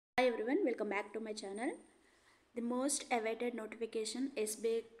everyone, welcome back to my channel. The most awaited notification,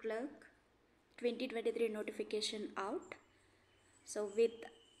 SBI clerk 2023 notification out. So with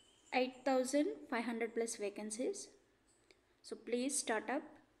 8,500 plus vacancies, so please start up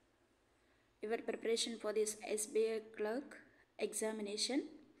your preparation for this SBI clerk examination.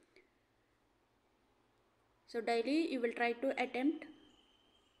 So daily you will try to attempt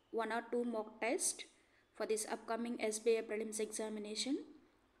 1 or 2 mock tests for this upcoming SBI prelims examination.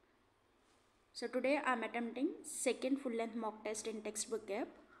 So today I am attempting second full length mock test in textbook app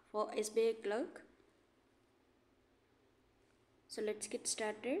for SBI clerk. So let's get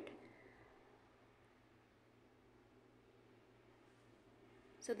started.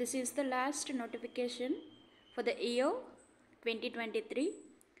 So this is the last notification for the year 2023.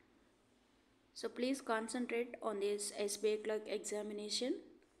 So please concentrate on this SBI clerk examination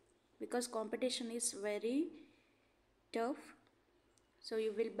because competition is very tough. So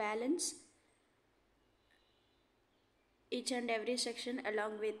you will balance each and every section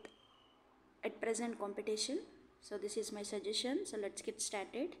along with at present competition. So this is my suggestion. So let's get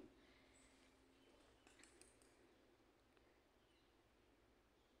started.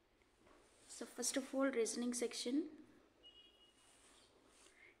 So first of all, reasoning section.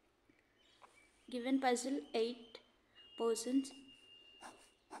 Given puzzle 8 persons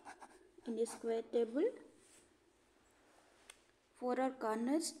in a square table, 4 are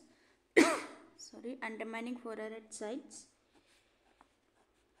corners and remaining 4 are at sides.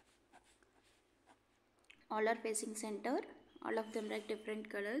 All are facing center. All of them like different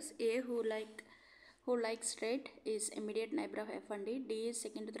colors. A who likes red is immediate neighbor of F and D. D is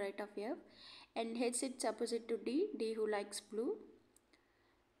second to the right of F, and H sits opposite to D. D who likes blue.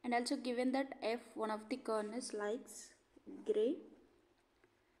 And also given that F, one of the corners, likes grey.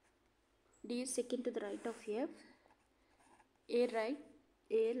 D is second to the right of F.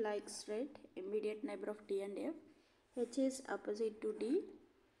 A likes red, immediate neighbor of D and F. H is opposite to D,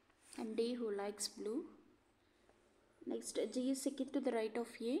 and D who likes blue. Next, G is second to the right of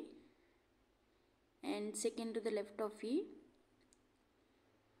A and second to the left of E.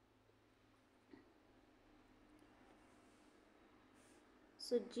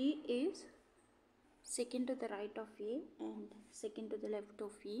 So G is second to the right of A and second to the left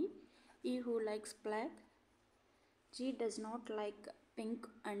of E. E who likes black. G does not like pink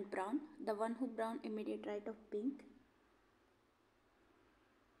and brown. The one who brown, immediate right of pink.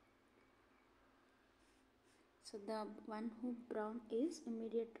 So the one who brown is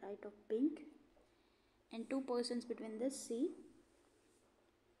immediate right of pink. And 2 persons between the C.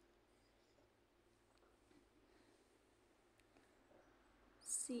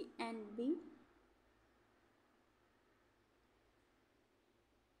 C and B.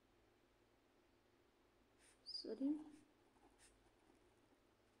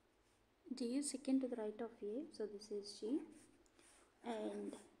 G is second to the right of A, so this is G.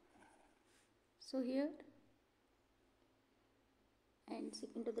 And so here, and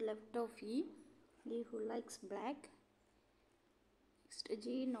second to the left of E, E who likes black. Next,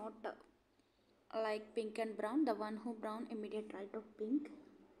 G not like pink and brown, the one who brown, immediate right of pink.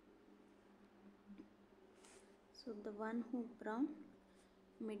 So the one who brown,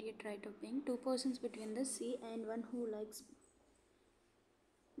 immediate right of pink. 2 persons between the C and one who likes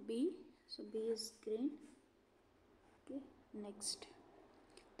B. So B is green. Okay, next.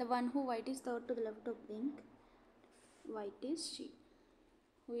 The one who white is third to the left of pink. White is G.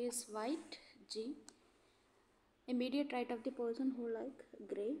 Who is white? G. Immediate right of the person who like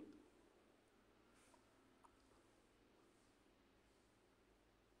grey.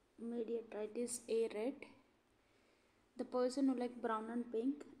 Immediate right is A, red. The person who like brown and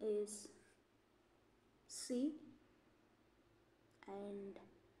pink is C and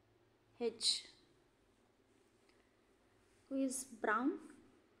H. Who is brown?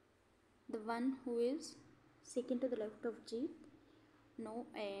 The one who is second to the left of G, no,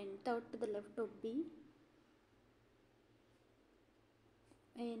 and third to the left of B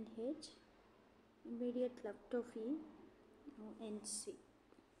and H, immediate left of E, no, and C.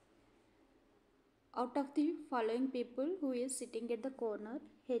 Out of the following people, who is sitting at the corner,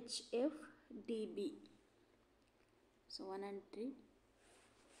 H, F, D, B. So 1 and 3.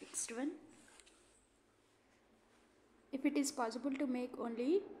 Next one. If it is possible to make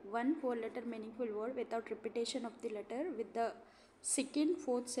only one 4-letter meaningful word without repetition of the letter with the second,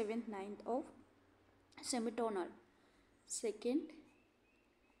 fourth, seventh, ninth of semitonal. Second,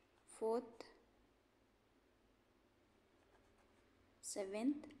 fourth,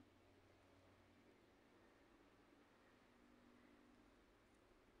 seventh,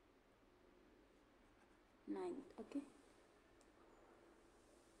 ninth. Okay.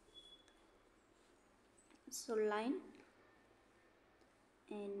 So line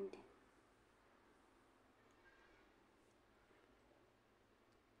and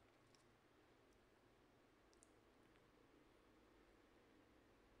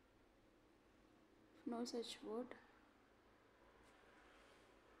no such word.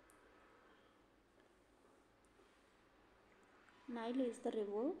 Nile is the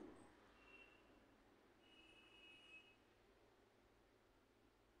river.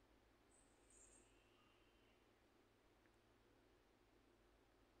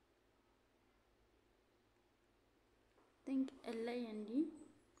 Think L-I-N-E.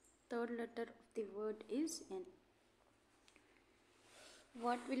 Third letter of the word is N.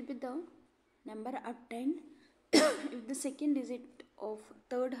 What will be the number obtained if the second digit of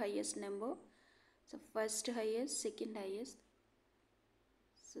third highest number, so first highest, second highest,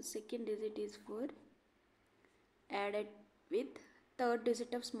 so second digit is 4 added with third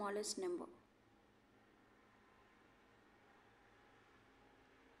digit of smallest number.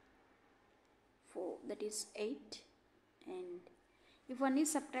 4, that is 8. And if one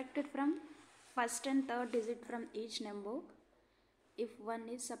is subtracted from first and third digit from each number, if one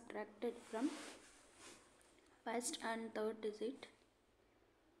is subtracted from first and third digit,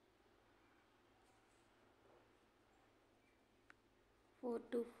 4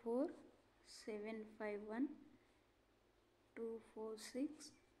 2 4 7 5 1 2 4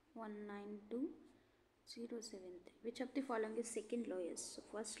 6 1 9 2 0 7 3. Which of the following is second lowest? So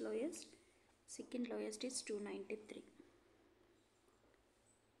first lowest, second lowest is 293.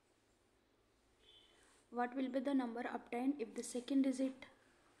 What will be the number obtained if the second digit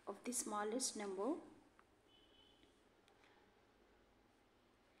of the smallest number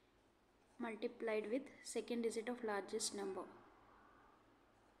multiplied with second digit of largest number?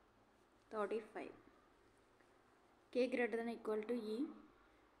 35. K greater than or equal to E.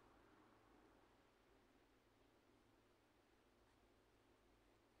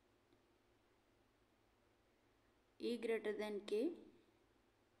 E greater than K.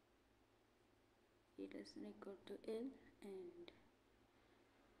 E less than or equal to L and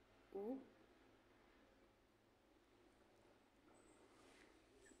O.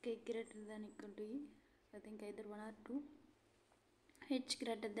 K greater than or equal to E. I think either 1 or 2. H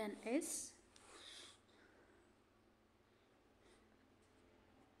greater than S.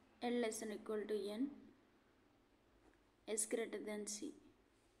 L less than or equal to N. S greater than C.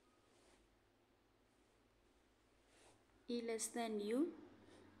 E less than U.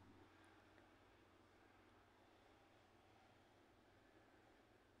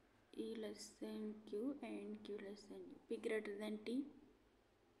 E less than Q and Q less than U. P greater than T.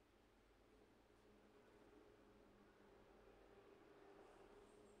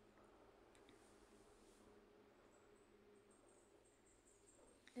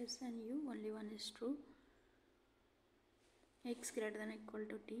 Less than U, only one is true. X greater than or equal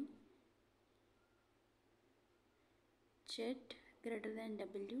to T. Z greater than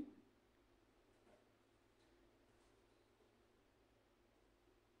W.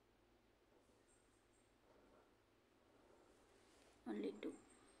 Only 2.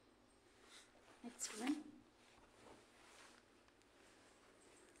 Next one.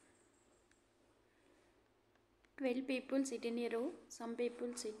 Twelve people sit in a row. Some people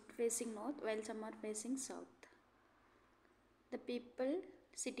sit facing north while some are facing south. The people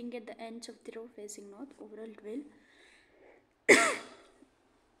sitting at the ends of the row facing north, overall 12.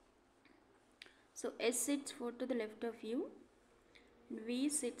 So S sits 4 to the left of U. V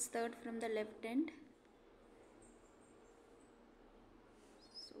sits third from the left end.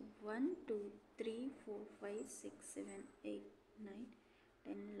 So 1, 2, 3, 4, 5, 6, 7, 8, 9,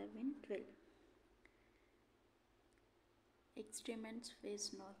 10, 11, 12. Extreme ends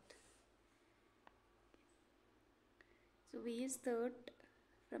face north. So V is third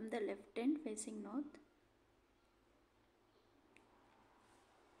from the left end facing north.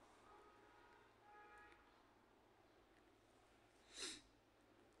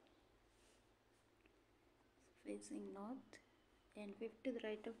 Facing north, and fifth to the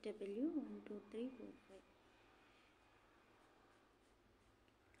right of W. 1, 2, 3, 4, 5.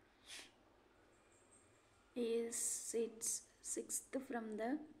 Is sits sixth from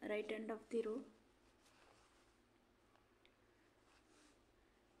the right end of the row.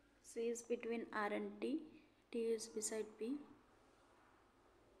 C is between R and T. T is beside P.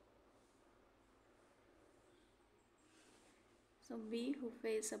 So B, who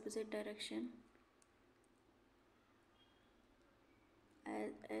face opposite direction,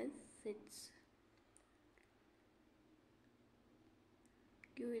 as sits.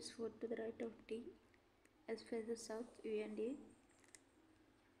 Q is 4 to the right of T. S faces south, U and A.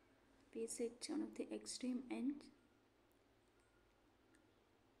 PSH one of the extreme ends.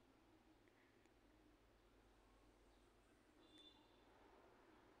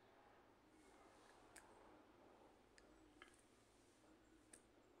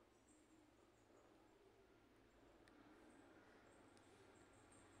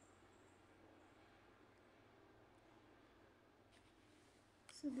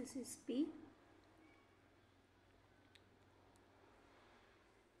 So this is P.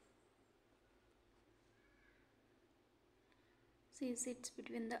 C sits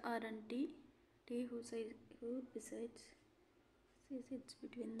between the R and T. T who besides C sits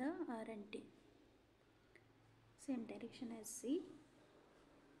between the R and T. Same direction as C.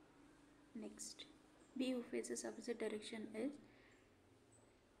 Next, B who faces opposite direction is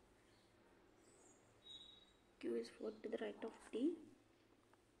Q is 4 to the right of T.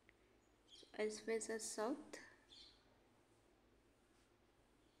 So S faces south.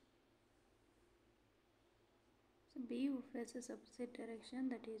 So B who faces opposite direction,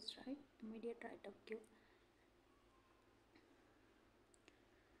 that is right, immediate right of Q.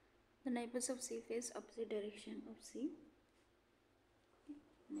 The neighbors of C face opposite direction of C.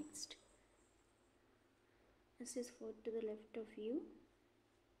 Next, S is 4 to the left of U.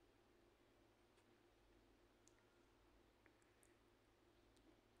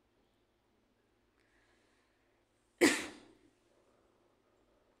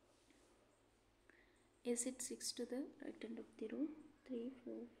 A sits 6 to the right hand of the row. 3,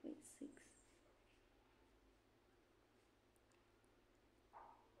 4, 5, 6.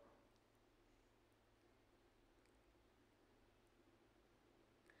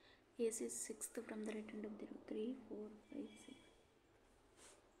 A is 6th from the right hand of the row. 3, 4, 5, 6.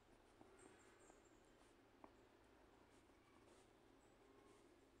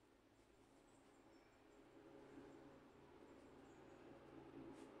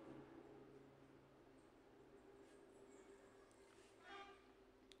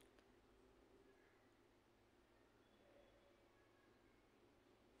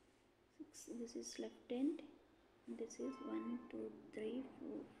 This is left hand. This is 1, 2, 3, 4,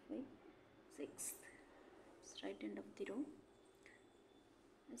 5, 6th. It's right hand of the row.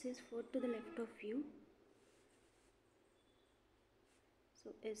 This is 4 to the left of U. So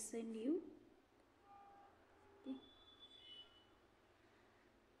S and U. Okay.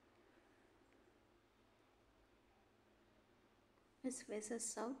 S faces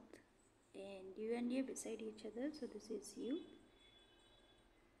south and U and A beside each other. So this is U.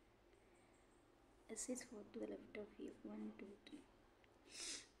 S is 4 to the left of U. 1, 2, 3.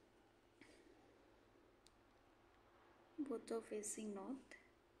 Both are facing north.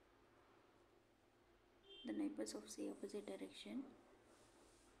 The neighbors of C opposite direction.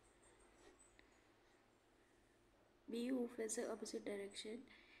 B who faces opposite direction,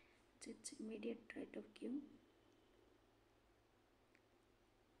 it's immediate right of Q.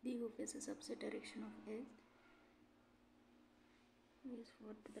 D who faces opposite direction of S is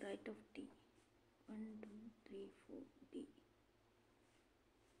 4 to the right of T. 1, 2, 3, 4, D.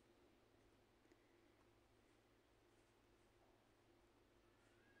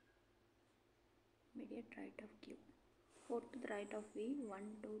 Immediate right of Q. 4 to the right of V. 1,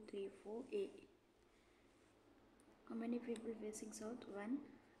 2, 3, 4, A. How many people facing south? 1,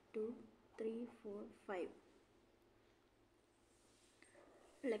 2, 3, 4, 5.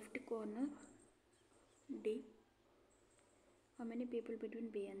 Left corner D. How many people between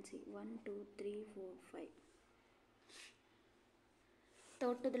B and C? 1, 2, 3, 4, 5.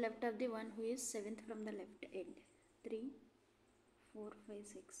 Third to the left of the one who is 7th from the left end. 3, 4, 5,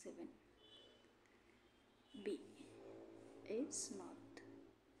 6, 7. B is north.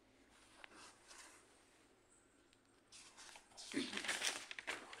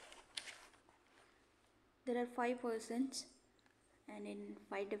 There are 5 persons and in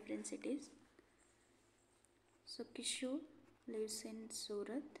 5 different cities. So Kishore lives in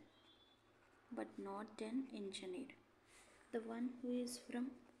Surat but not an engineer. The one who is from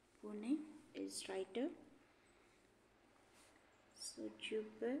Pune is writer. So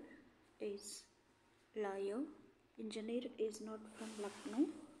Jupiter is lawyer. Engineer is not from Lucknow.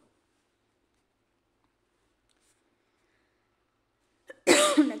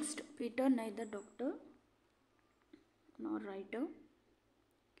 Next, Peter neither doctor nor writer.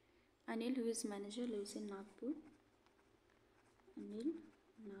 Anil who is manager lives in Nagpur. Anil,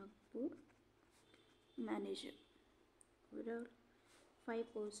 Nagpur, manager. There are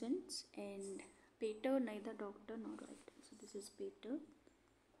 5 persons and Peter neither doctor nor writer. So this is Peter,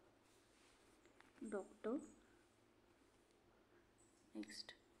 doctor.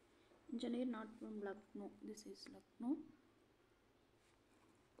 Next, engineer not from Lucknow. This is Lucknow.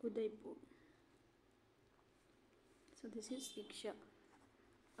 Udaipur. So this is Diksha.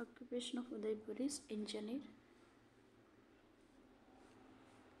 Occupation of Udaipur is engineer.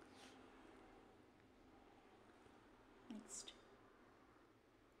 Next.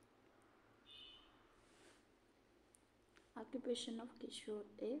 Occupation of Kishore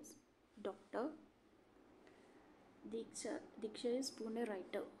is doctor. Diksha is Pune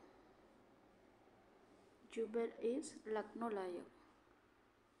writer. Jubair is Lucknow lawyer.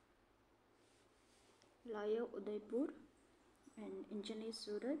 Lawyer Udaipur and engineer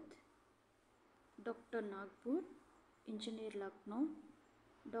Surat. Doctor Nagpur, engineer Lucknow,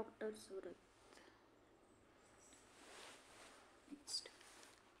 Doctor Surat. Next.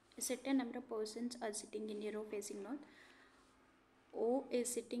 A certain number of persons are sitting in a row facing north. O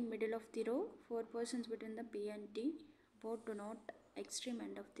is sitting middle of the row. 4 persons between the P and T. Both do not extreme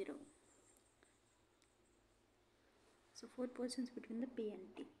end of the row. So 4 persons between the P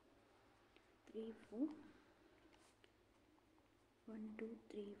and T. 3, 4. 1, 2,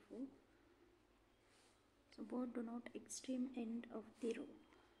 3, 4. So both do not extreme end of the row.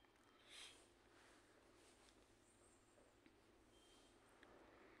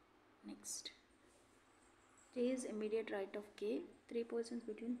 Next. J is immediate right of K. 3 persons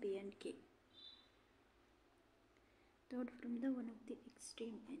between P and K. Third from the one of the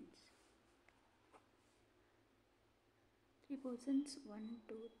extreme ends. 3 persons 1,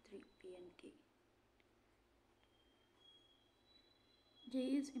 2, 3 P and K. J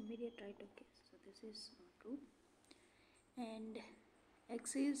is immediate right of K. So this is true. And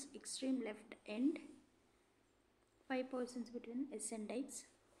X is extreme left end. 5 persons between S and X.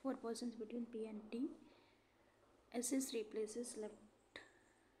 4 persons between P and T. S is replaces left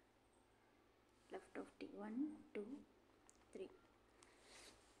of T. 1, 2, 3.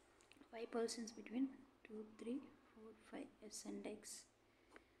 5 persons between 2, 3, 4, 5 S and X.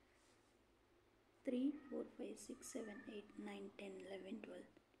 3, 4, 5, 6, 7, 8, 9, 10, 11, 12,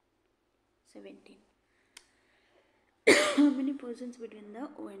 17. How many persons between the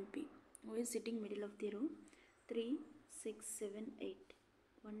O and P? O is sitting middle of the row. 3, 6, 7, 8.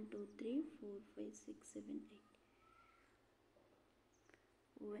 1, 2, 3, 4, 5, 6, 7, 8.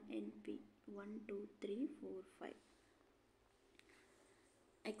 O and P. 1, 2, 3, 4, 5.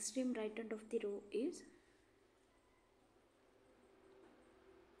 Extreme right hand of the row is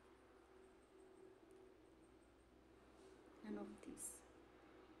none of these.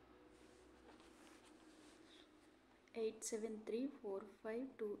 8, 7, 3, 4,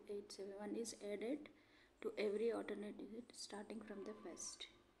 5, 2, 8, 7. 1 is added to every alternate digit starting from the first.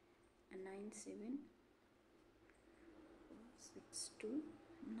 And 9, 7, 6, 2,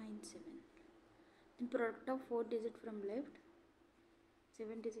 9, 7. In product of 4 digit from left,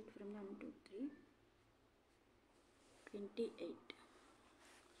 7 digit from 1, 2, 3, 28.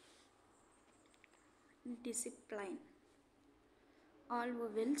 Discipline. All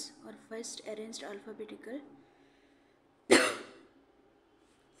vowels are first arranged alphabetical.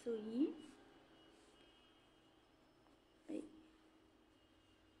 So E, I.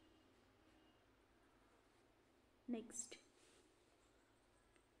 Next.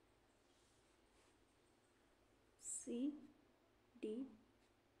 C, D,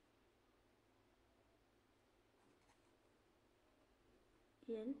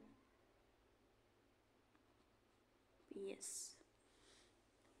 L, P, S.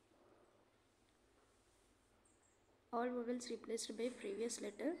 All vowels replaced by previous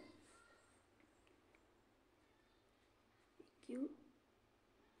letter. Q,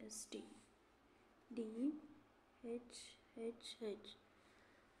 S, T, D, H, H, H.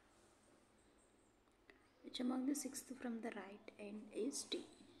 Which among the sixth from the right end is T?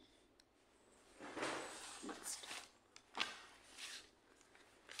 Next.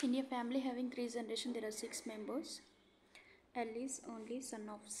 In a family having 3 generations, there are 6 members. L is only son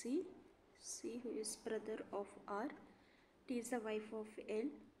of C. C, who is brother of R. T is the wife of L.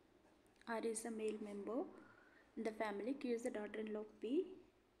 R is the male member in the family. Q is the daughter-in-law of P.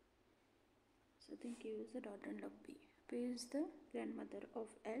 So then Q is the daughter-in-law of P. P is the grandmother of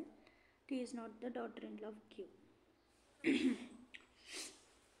L. T is not the daughter-in-law of Q.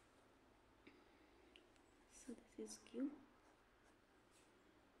 So this is Q.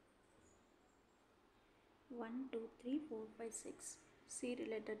 1, 2, 3, 4, 5, 6. C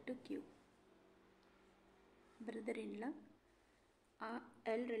related to Q. Brother-in-law.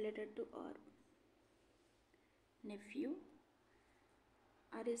 L related to R. Nephew.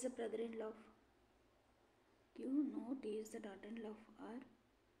 R is the brother-in-law of Q. No, T is the daughter-in-law of R.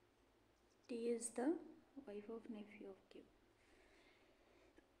 T is the wife of nephew of Q.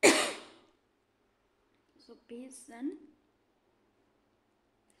 So P is son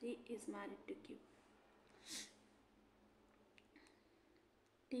C is married to Q.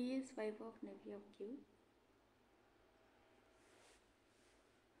 T is wife of nephew of Q.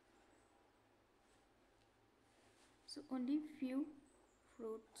 So only few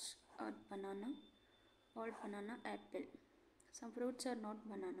fruits are banana, all banana apple. Some fruits are not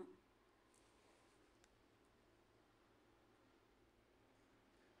banana.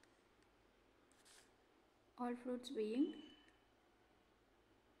 All fruits being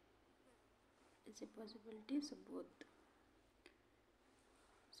is a possibility, so both.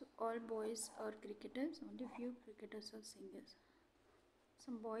 So all boys are cricketers, only few cricketers are singers.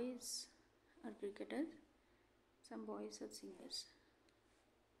 Some boys are cricketers, some boys are singers.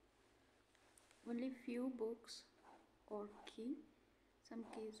 Only few books or key, some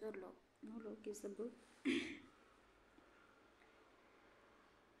keys are lock. No lock is the book.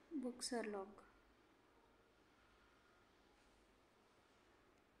 Books are lock.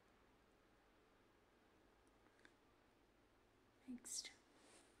 Next,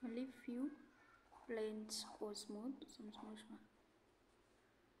 only few planes go smooth, some smooth.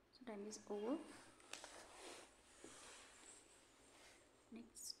 So time is over.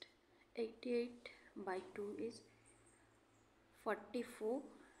 Next, 88 by 2 is 44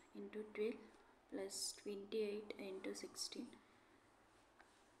 into 12 plus 28 into 16.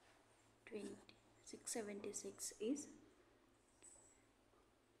 676 is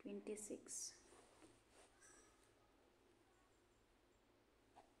 26.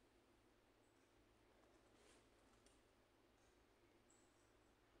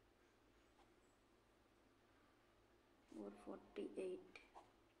 Or 48.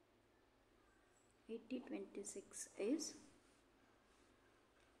 26 is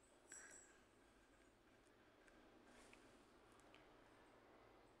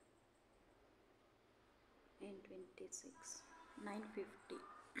and 26. 950.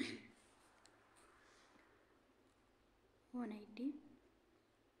 180.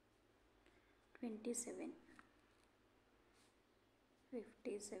 27.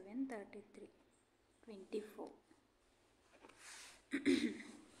 57. 33. 24.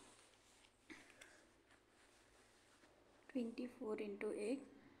 24 into 8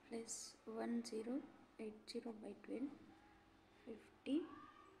 plus 1080 by 12, 50,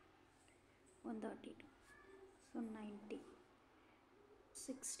 132. So 90,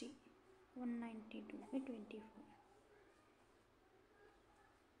 60, 192 by 24,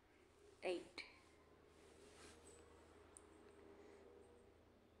 8.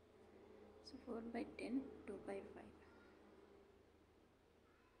 So 4 by 10, 2 by 5.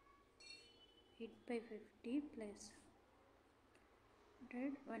 8 by 50 plus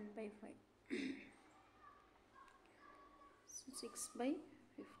 100, 1 by 5. So 6 by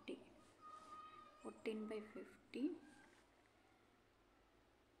 50. 14 by 50.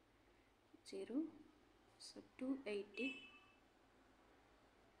 0. So 280.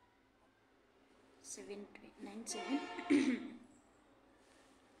 97.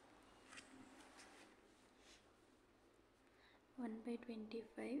 1 by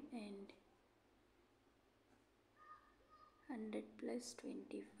 25 and 100 plus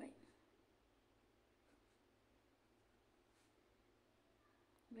 25.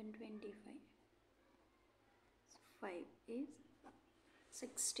 125. So 5 is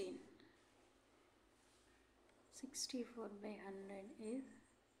 16. 64 by 100 is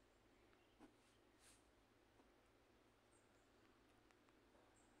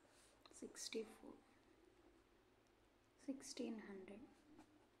 64. 1600.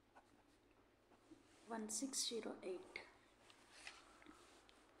 1608.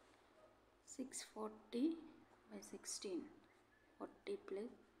 640 by 16. 40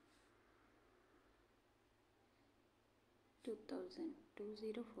 plus 2000.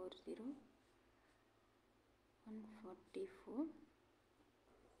 2040. 144.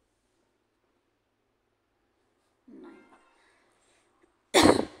 9.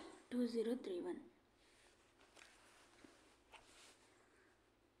 2031.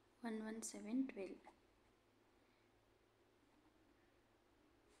 117. 12.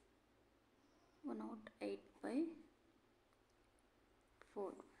 108 by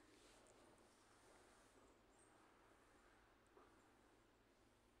 4.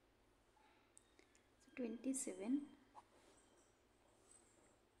 27.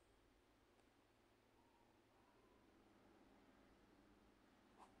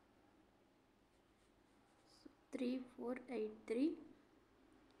 3483.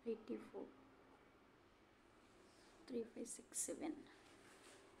 84. 3567.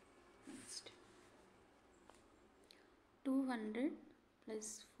 Next, 200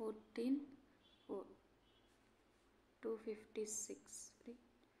 plus 14, 4. 256.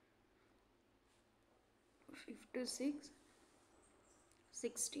 56,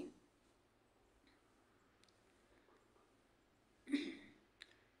 16.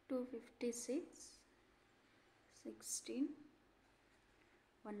 256, 16.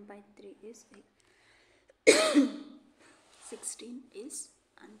 1 by 3 is 8. 16 is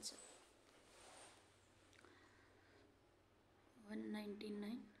answer.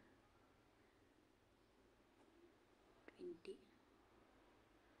 199, 20,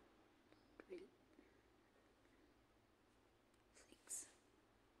 12, 6.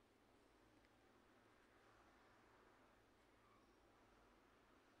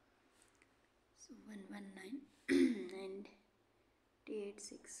 So 119 and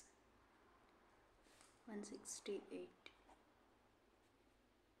 86, 168,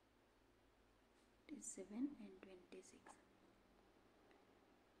 27 and 26.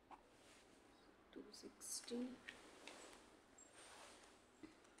 260,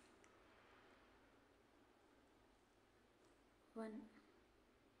 1,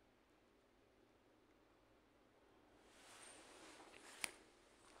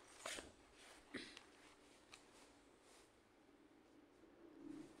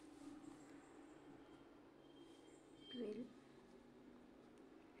 12,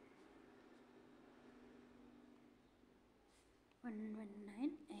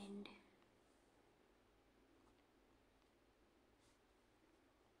 119 and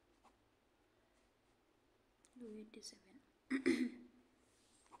 287.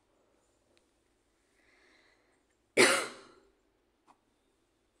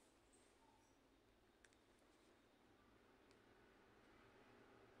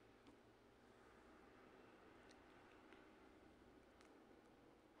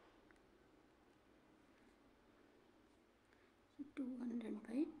 So 200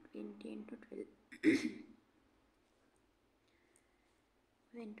 by 20 into 12.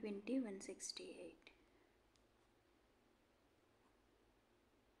 120, 168.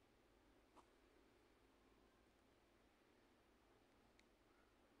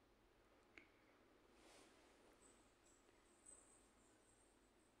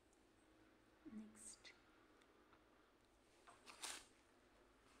 Next.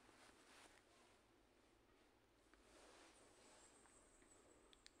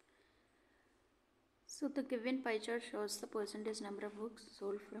 So the given pie chart shows the percentage number of books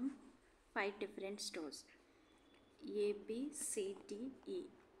sold from 5 different stores: A, B, C, D, E.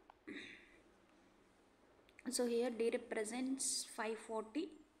 So here D represents 540,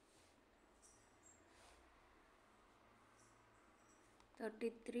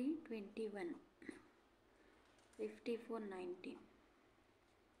 33, 21, 54, 19,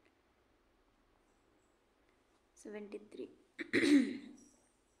 73.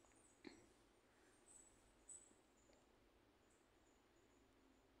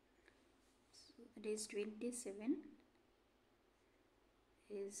 So that is 27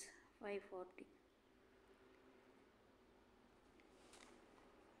 is 540.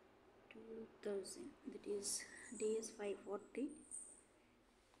 2000, that is D is 540,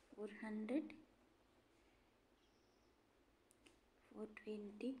 400,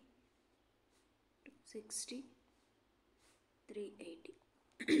 420, 260, 380.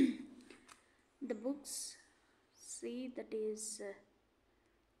 The books C, that is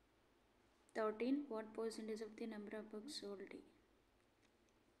 13. What percentage of the number of books sold?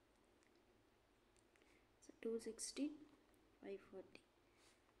 So 260, 540.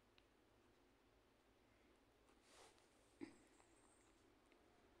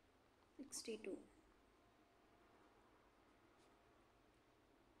 62.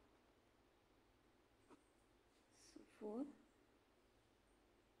 So 4,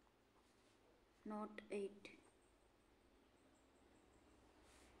 not 8.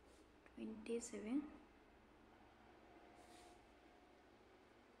 27,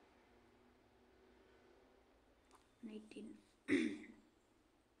 19.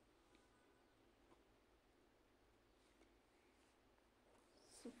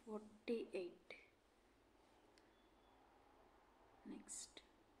 So 48. Next.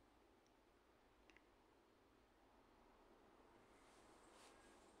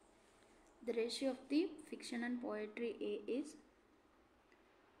 The ratio of the fiction and poetry A is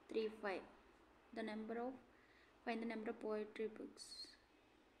 3:5. The number of Find the number of poetry books.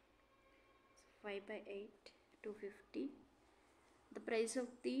 So 5 by 8, 250. The price of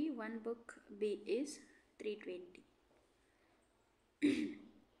the one book B is 320.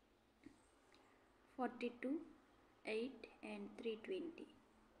 42, 8 and 320.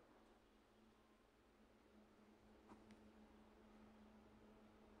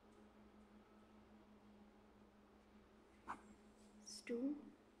 It's 2,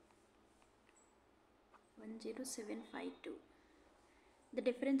 10752. The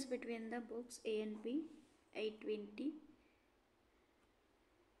difference between the books A and B, 820,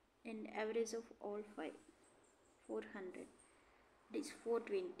 and average of all 5, 400. It is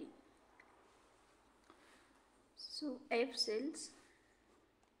 420. So F sells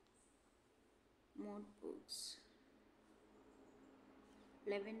more books.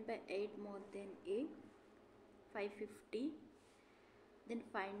 11/8 more than A, 550. Then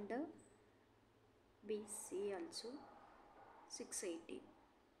find the B, C also, 680.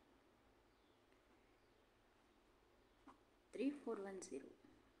 3410.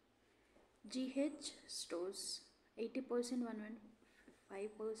 GH stores 80%,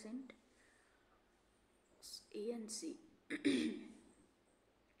 115%. A and C.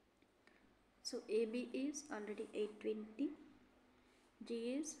 So AB is already 820.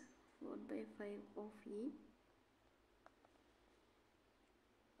 G is 4/5 of E.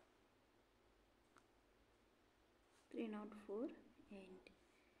 $304, and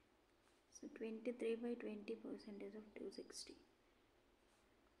so 23/20% of 260.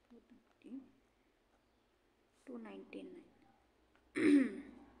 299.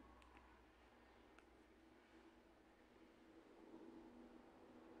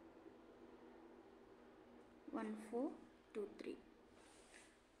 1423.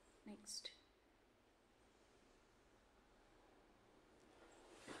 Next.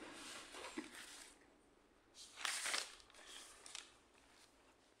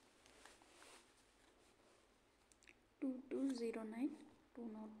 Two 209,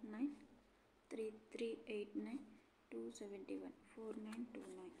 209, 3389, 271,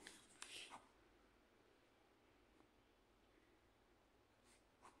 4929.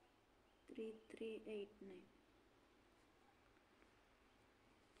 3389.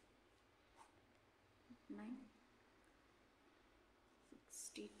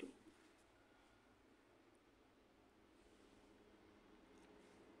 962.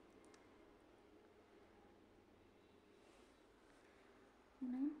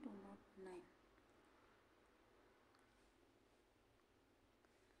 9209.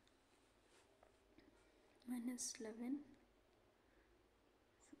 -11,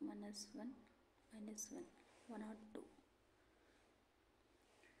 -1, -1, 102.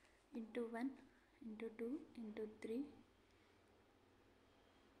 Into 1, into 2, into 3,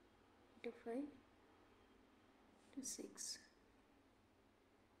 into 5, to 6,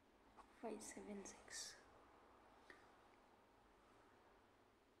 576.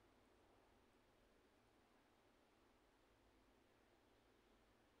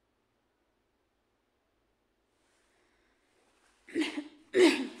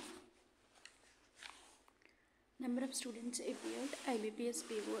 Number of students appeared IBPS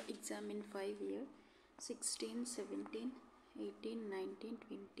PO exam in 5 years: 16, 17, 18, 19,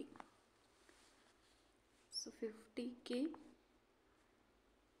 20. So 50K,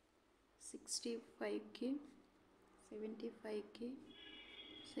 65K, 75K,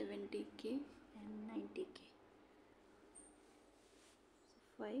 70K, and 90K. So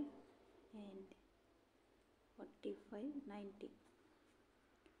 5 and 45, 90.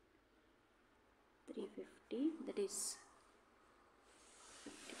 350, that is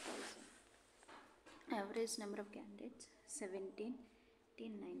 50,000. Average number of candidates 17,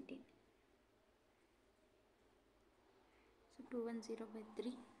 18, 19. So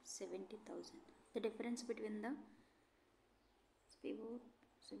 210/3, 70,000. The difference between the pivot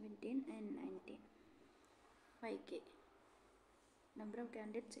 17 and 19, 5K. Number of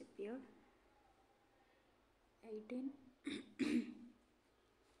candidates appeared 18,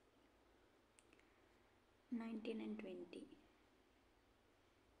 19 and 20.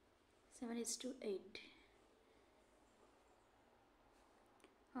 7:8.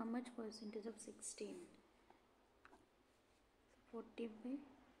 How much percentage of 16?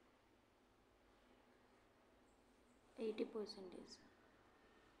 40/80%.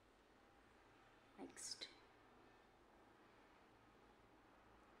 Next.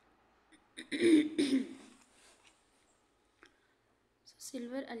 So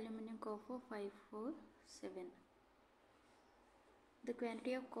silver, aluminum, copper 547. The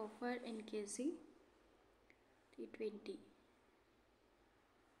quantity of copper in kg 320.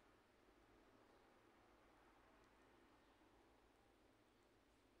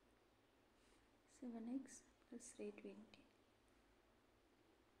 7x plus 320.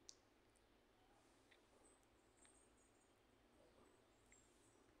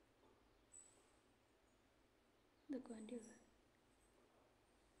 The quantity of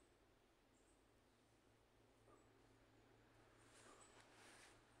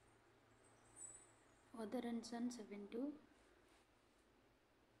Father and son 72.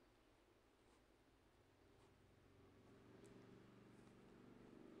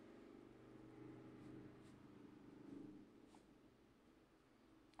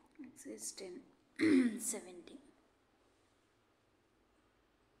 Next is 10. 70.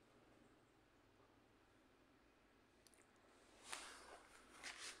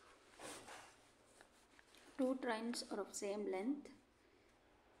 2 trains are of same length,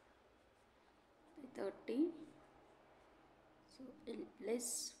 30. So L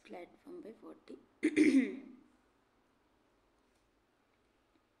plus platform by 40.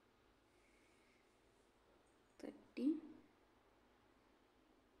 30.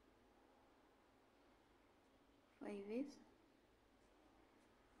 5 ways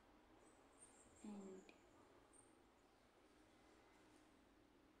and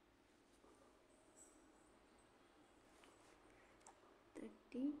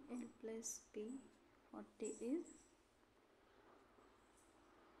 30 L plus P 40 is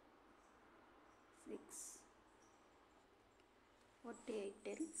 6. 48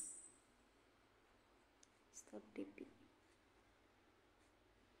 L is 30 P.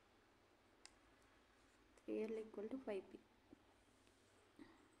 3 L equal to 5 P.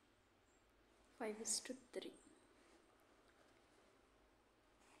 5:3.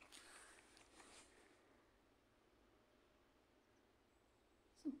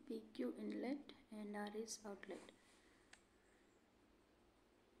 So PQ inlet and R is outlet.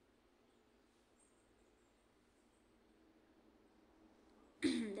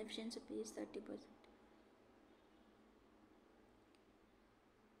 The efficiency P is 30%.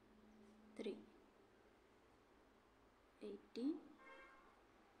 3. 80.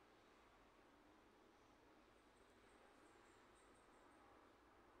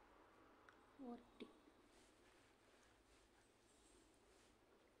 40.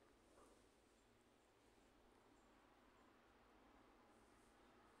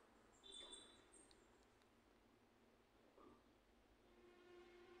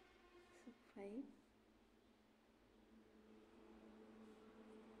 So 5.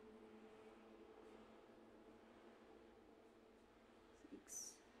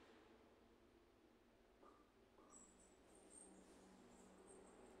 6.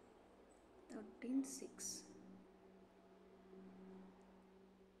 13. 6.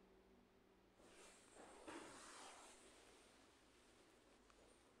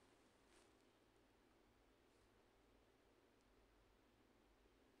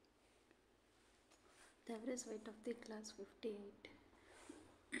 'The average weight of the class 58.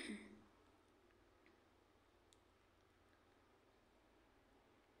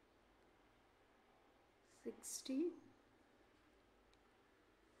 60.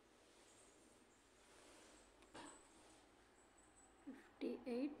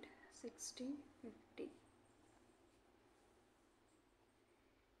 58. 60. 50.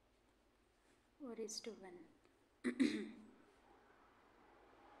 4:1.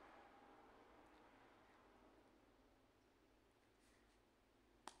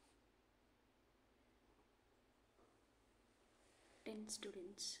 10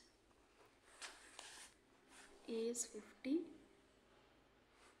 students. A is 50.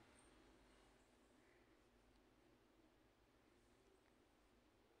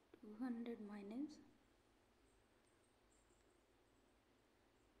 200 minus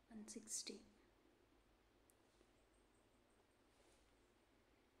 160.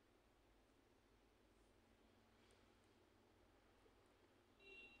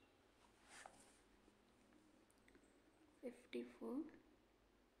 54.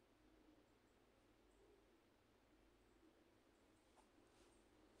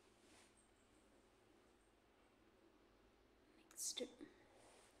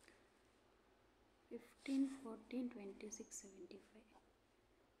 15, 14, 26, 75.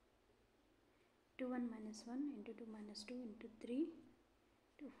 2 1 minus 1 into 2 minus 2 into 3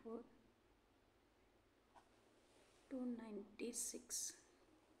 to 4. 296.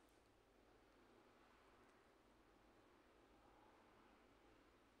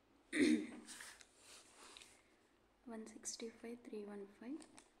 165, 315,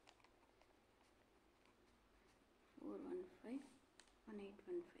 415,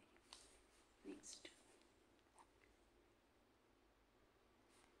 1815. Next.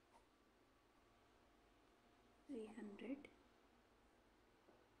 300,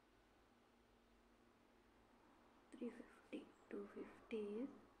 350, 250 is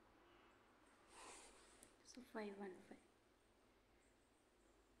so 515.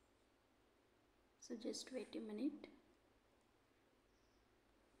 So just wait a minute.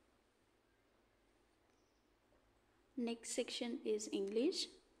 Next section is English.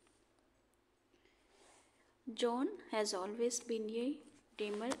 John has always been a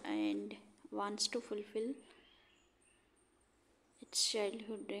dreamer and wants to fulfill its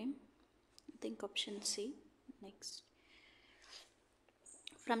childhood dream. I think option C. Next.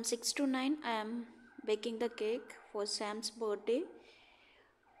 From 6 to 9, I am baking the cake for Sam's birthday,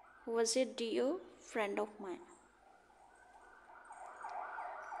 who was a dear friend of mine.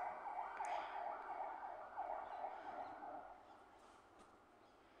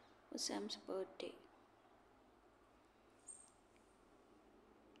 For Sam's birthday.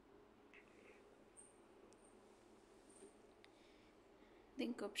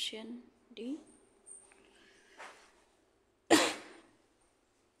 Think option D.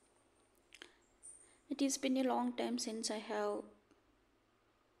 It has been a long time since I have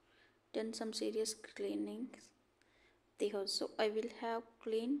done some serious cleaning the house, so I will have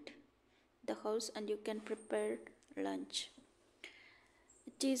cleaned the house and you can prepare lunch.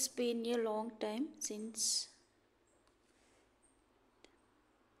 It has been a long time since,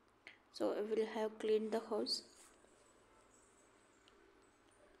 so I will have cleaned the house,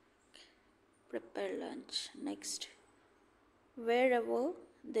 prepare lunch. Next, wherever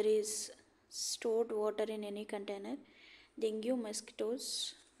there is stored water in any container, dengue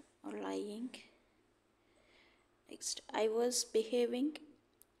mosquitoes are lying. Next, I was behaving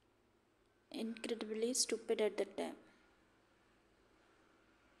incredibly stupid at the time.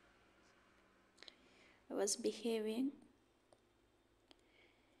 I was behaving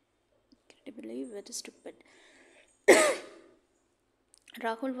incredibly very stupid.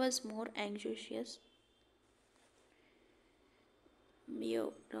 Rahul was more anxious.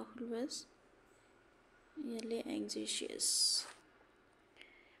 Rahul was really anxious.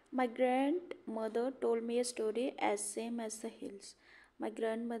 My grandmother told me a story as same as the hills. My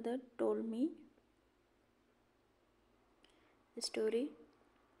grandmother told me a story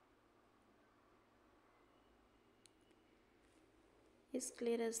as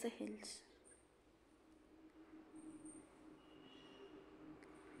clear as the hills.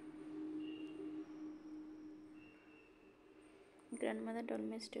 Grandmother told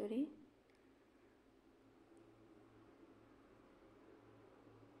me a story.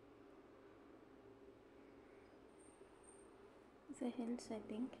 The hills, I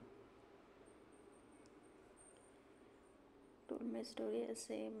think. Told me a story as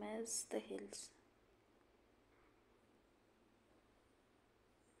same as the hills.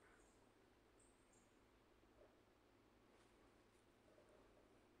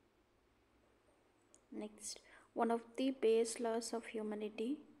 Next, one of the base laws of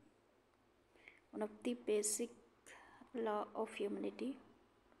humanity, one of the basic law of humanity.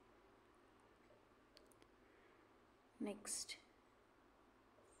 Next,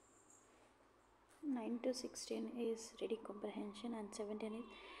 9 to 16 is reading comprehension and 17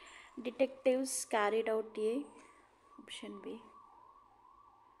 is detectives carried out a option B.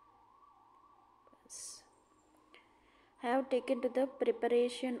 Yes. I have taken to the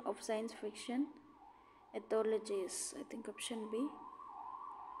preparation of science fiction anthologies. I think option B.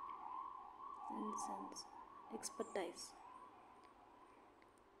 Sense expertise.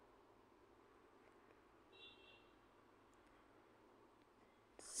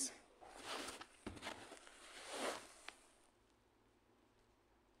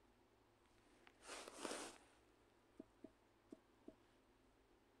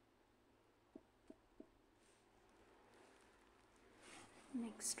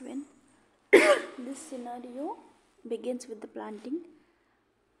 Next one. This scenario begins with the planting,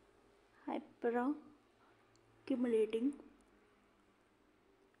 hyperaccumulating,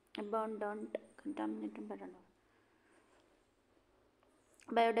 abundant, contaminated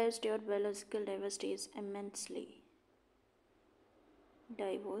biodiversity or biological diversity is immensely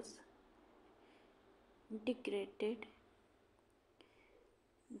diverse, integrated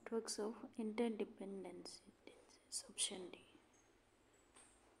networks of interdependence. It's option D.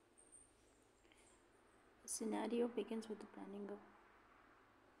 The scenario begins with the planning of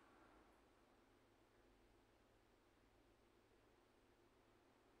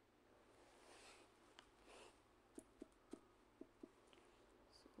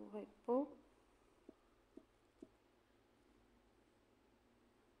hypo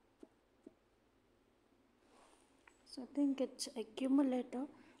so I think it's accumulator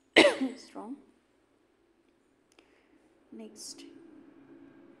is wrong. Next,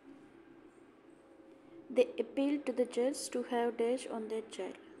 they appeal to the judge to have dash on their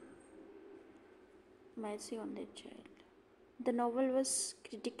child, mercy on their child. The novel was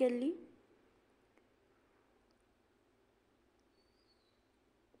critically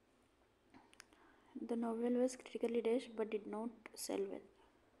dashed but did not sell well.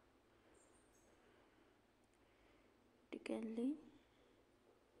 Critically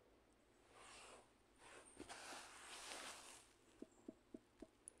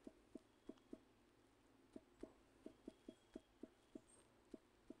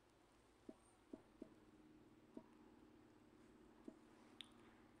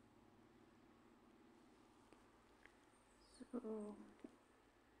Oh.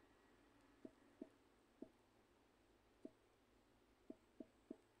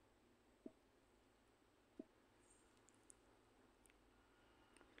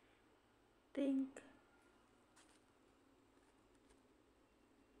 Think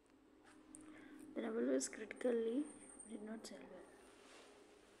the novel was critically did not sell well.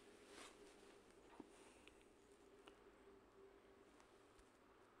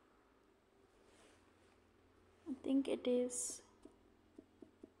 I think it is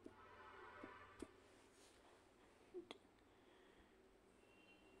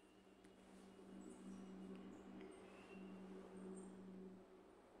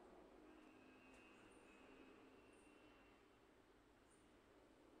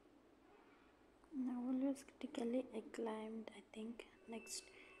novel was critically acclaimed. I think next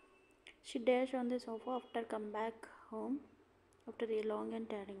she dashed on the sofa after come back home after a long and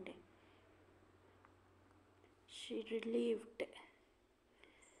tiring day. She relieved.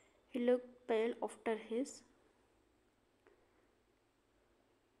 He looked pale after his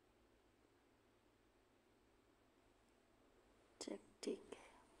tactic.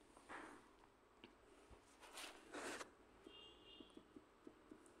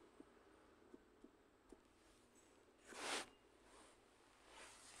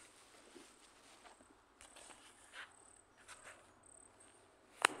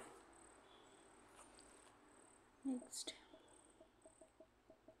 Next.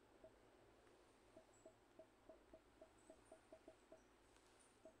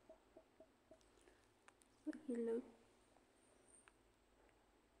 He looked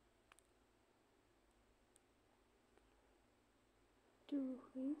to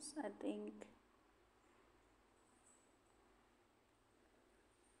his, I think,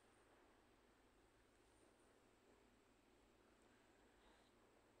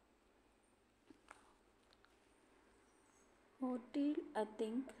 hotel, I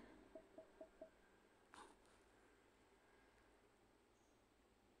think.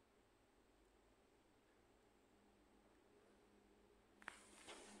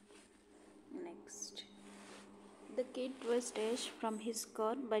 Next. The kid was dashed from his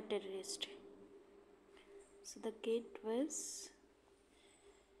car by terrorists. So the kid was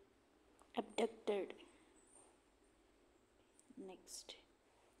abducted. Next.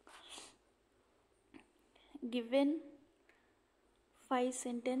 Given 5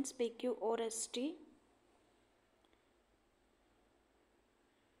 sentence PQ or ST.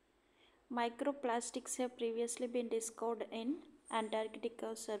 Microplastics have previously been discovered in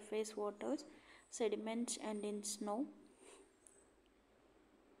Antarctica surface waters, sediments, and in snow.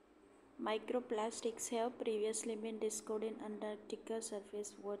 Microplastics have previously been discovered in Antarctica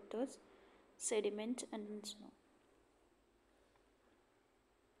surface waters, sediments, and in snow.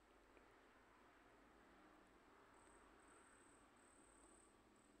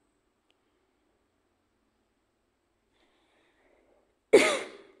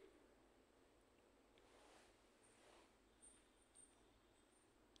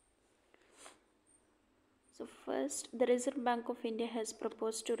 So first, the Reserve Bank of India has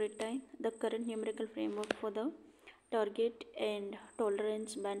proposed to retain the current numerical framework for the target and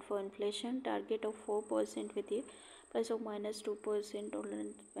tolerance band for inflation, target of 4% with a plus or minus 2%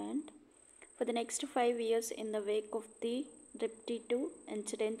 tolerance band for the next 5 years in the wake of the repetitive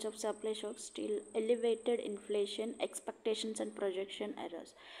incidents of supply shocks, still elevated inflation expectations and projection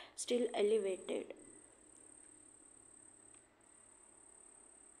errors, still elevated.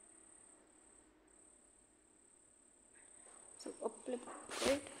 So applied.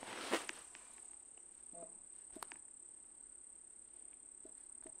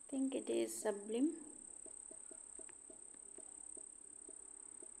 I think it is sublime.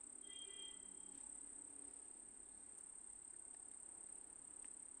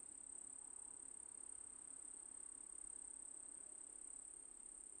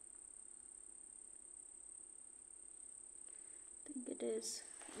 I think it is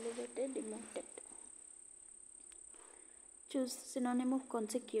elevated, demoted. Choose synonym of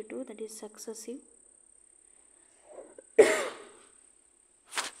consecutive, that is successive.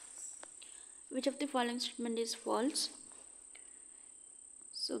 Which of the following statement is false?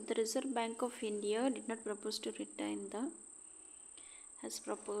 So the Reserve Bank of India did not propose to retain the, has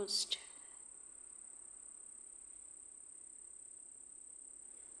proposed.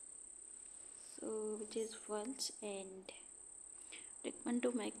 So which is false, and recommend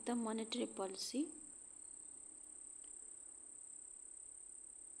to make the monetary policy.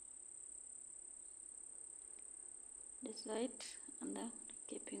 Decide on the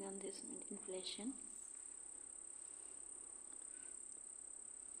keeping on this inflation.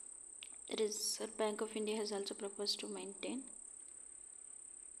 Reserve Bank of India has also proposed to maintain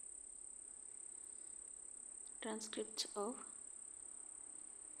transcripts of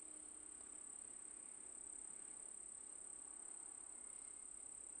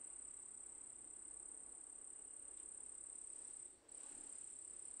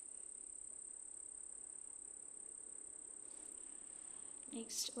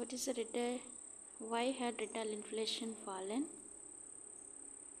next. What is the retail? Why had retail inflation fallen?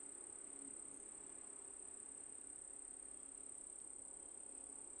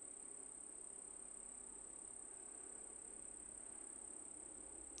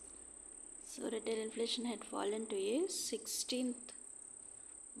 So retail inflation had fallen to a 16th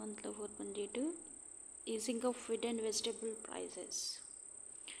month of open due to easing of food and vegetable prices.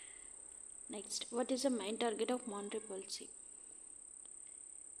 Next, what is the main target of monetary policy?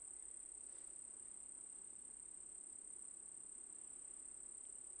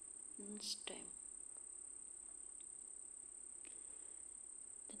 Next time.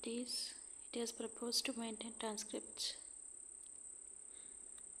 That is, it has proposed to maintain transcripts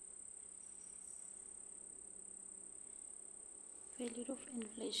failure of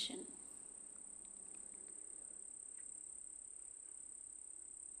inflation.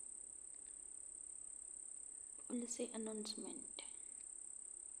 Policy announcement.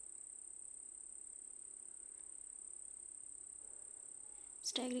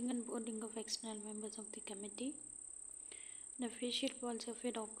 Staggering and boarding of external members of the committee. An official policy of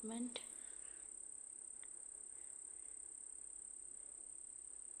a document.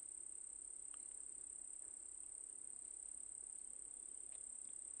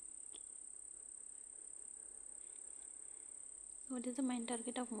 What is the main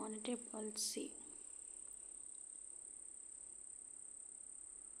target of monetary policy?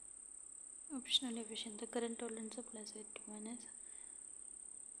 Optional efficient. The current tolerance of plus 8 minus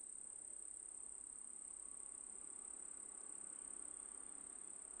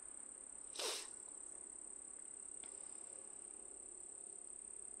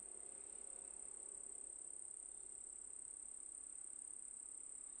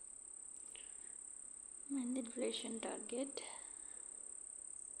and the inflation target.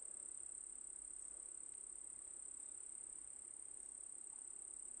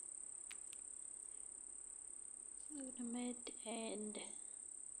 Limit and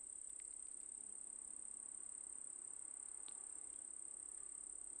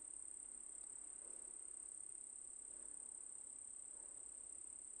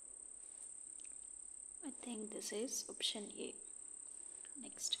I think this is option A.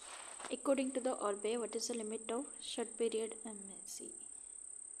 Next, according to the RBI, what is the limit of short period MSC?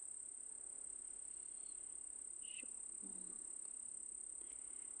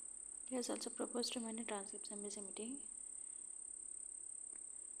 He has also proposed to maintain transcripts MSC meeting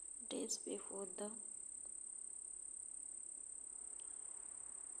days before the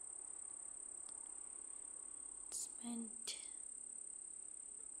spent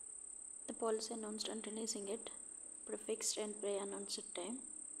the policy announced and releasing it prefixed and pre-announced time.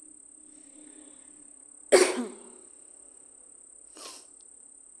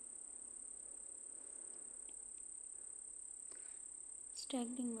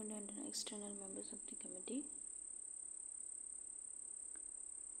 Staggering and external members of the committee.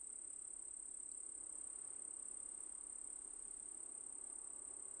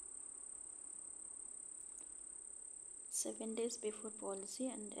 Seven days before policy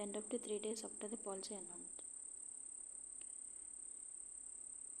and end up to 3 days after the policy announced.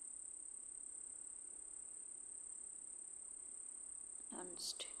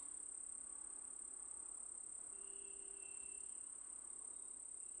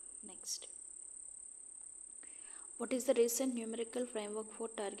 Next, what is the recent numerical framework for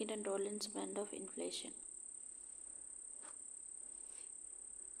target and tolerance band of inflation?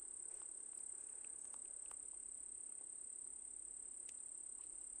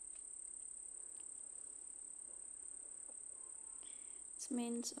 This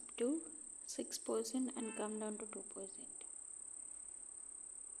means up to 6% and come down to 2%.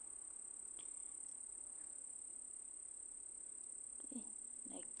 Okay,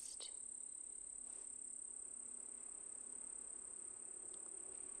 next.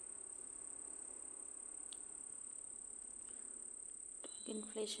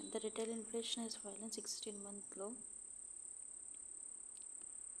 Inflation. The retail inflation has fallen 16-month low.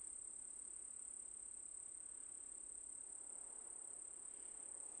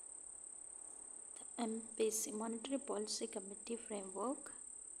 The MPC Monetary Policy Committee Framework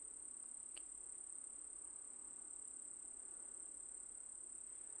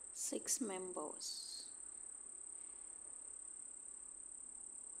six members.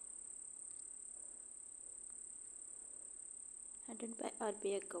 added by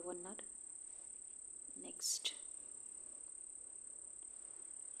RBI Governor. Next.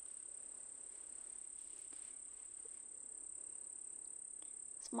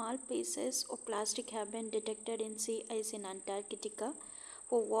 Small pieces of plastic have been detected in sea ice in Antarctica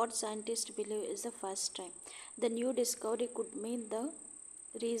for what scientists believe is the first time. The new discovery could mean the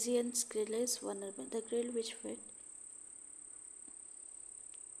region's krill is vulnerable. The krill which fed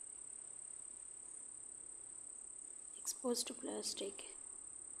exposed to plastic.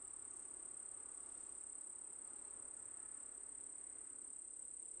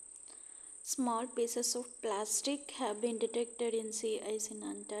 Small pieces of plastic have been detected in sea ice in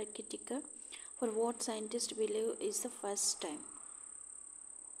Antarctica for what scientists believe is the first time.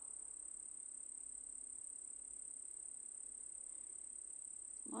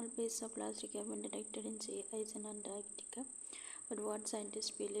 Small pieces of plastic have been detected in sea ice in Antarctica, but what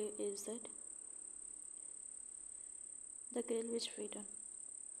scientists believe is that the krill which feed on.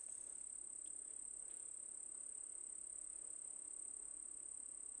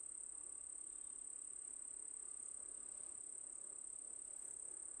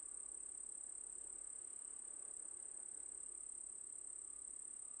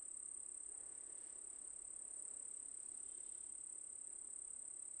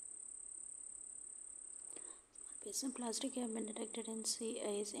 Pieces of plastic have been detected in sea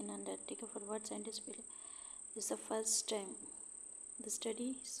ice in Antarctica for what scientists believe is the first time. The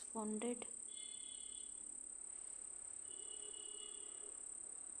study is founded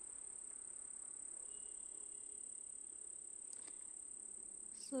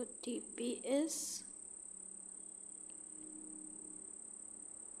so TPS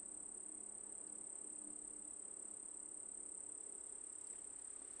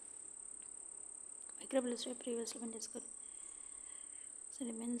microballistic previously been discovered so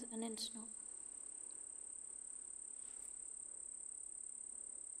remains unanswered now.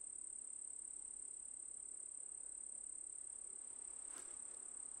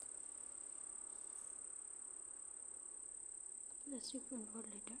 Plastic for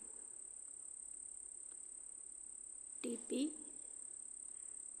later.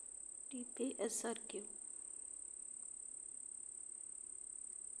 TPSRQ.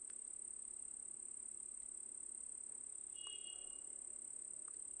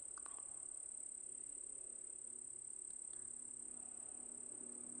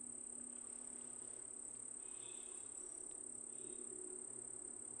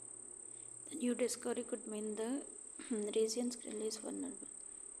 The new discovery could mean the region's krill is vulnerable.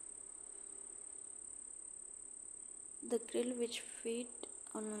 The krill which feed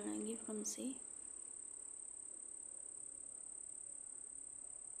on algae from sea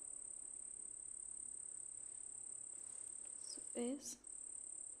so is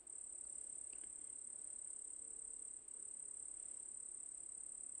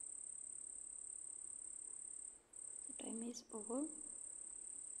the time is over.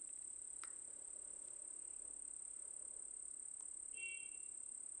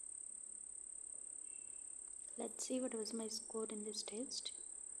 Let's see what was my score in this test.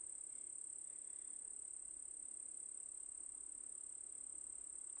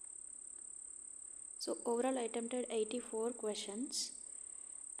 So overall I attempted 84 questions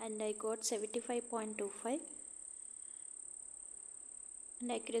and I got 75.25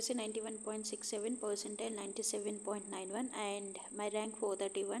 and accuracy 91.67, percentile 97.91 and my rank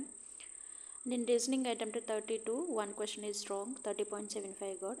 431. And in reasoning I attempted 32, one question is wrong,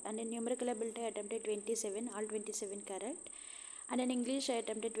 30.75 got. And in numerical ability I attempted 27, all 27 correct. And in English I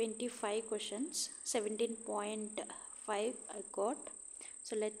attempted 25 questions, 17.5 I got.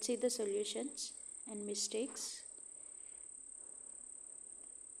 So let's see the solutions and mistakes.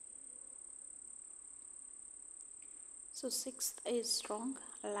 So sixth is wrong,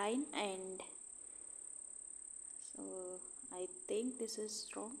 line, and so I think this is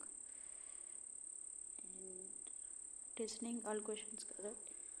wrong. And reasoning all questions correct.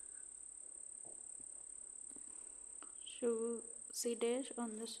 So see there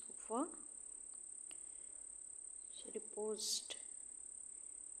on the sofa. So reposed.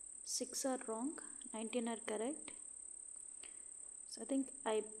 6 are wrong, 19 are correct. So I think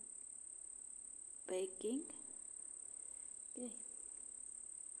I baking. Okay.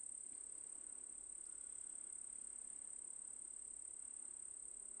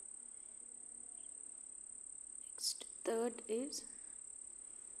 Next, third is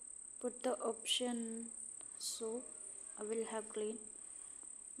put the option so I will have clean,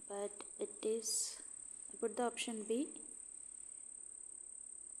 but it is I put the option B,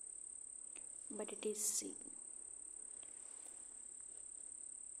 but it is C.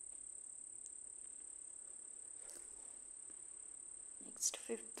 Next,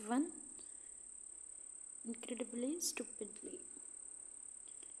 fifth one, incredibly stupidly.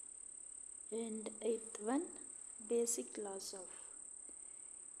 And eighth one, basic laws of.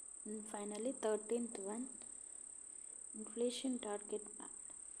 And finally, 13th one, inflation target man.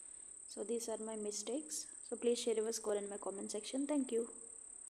 So these are my mistakes. So please share your score in my comment section. Thank you.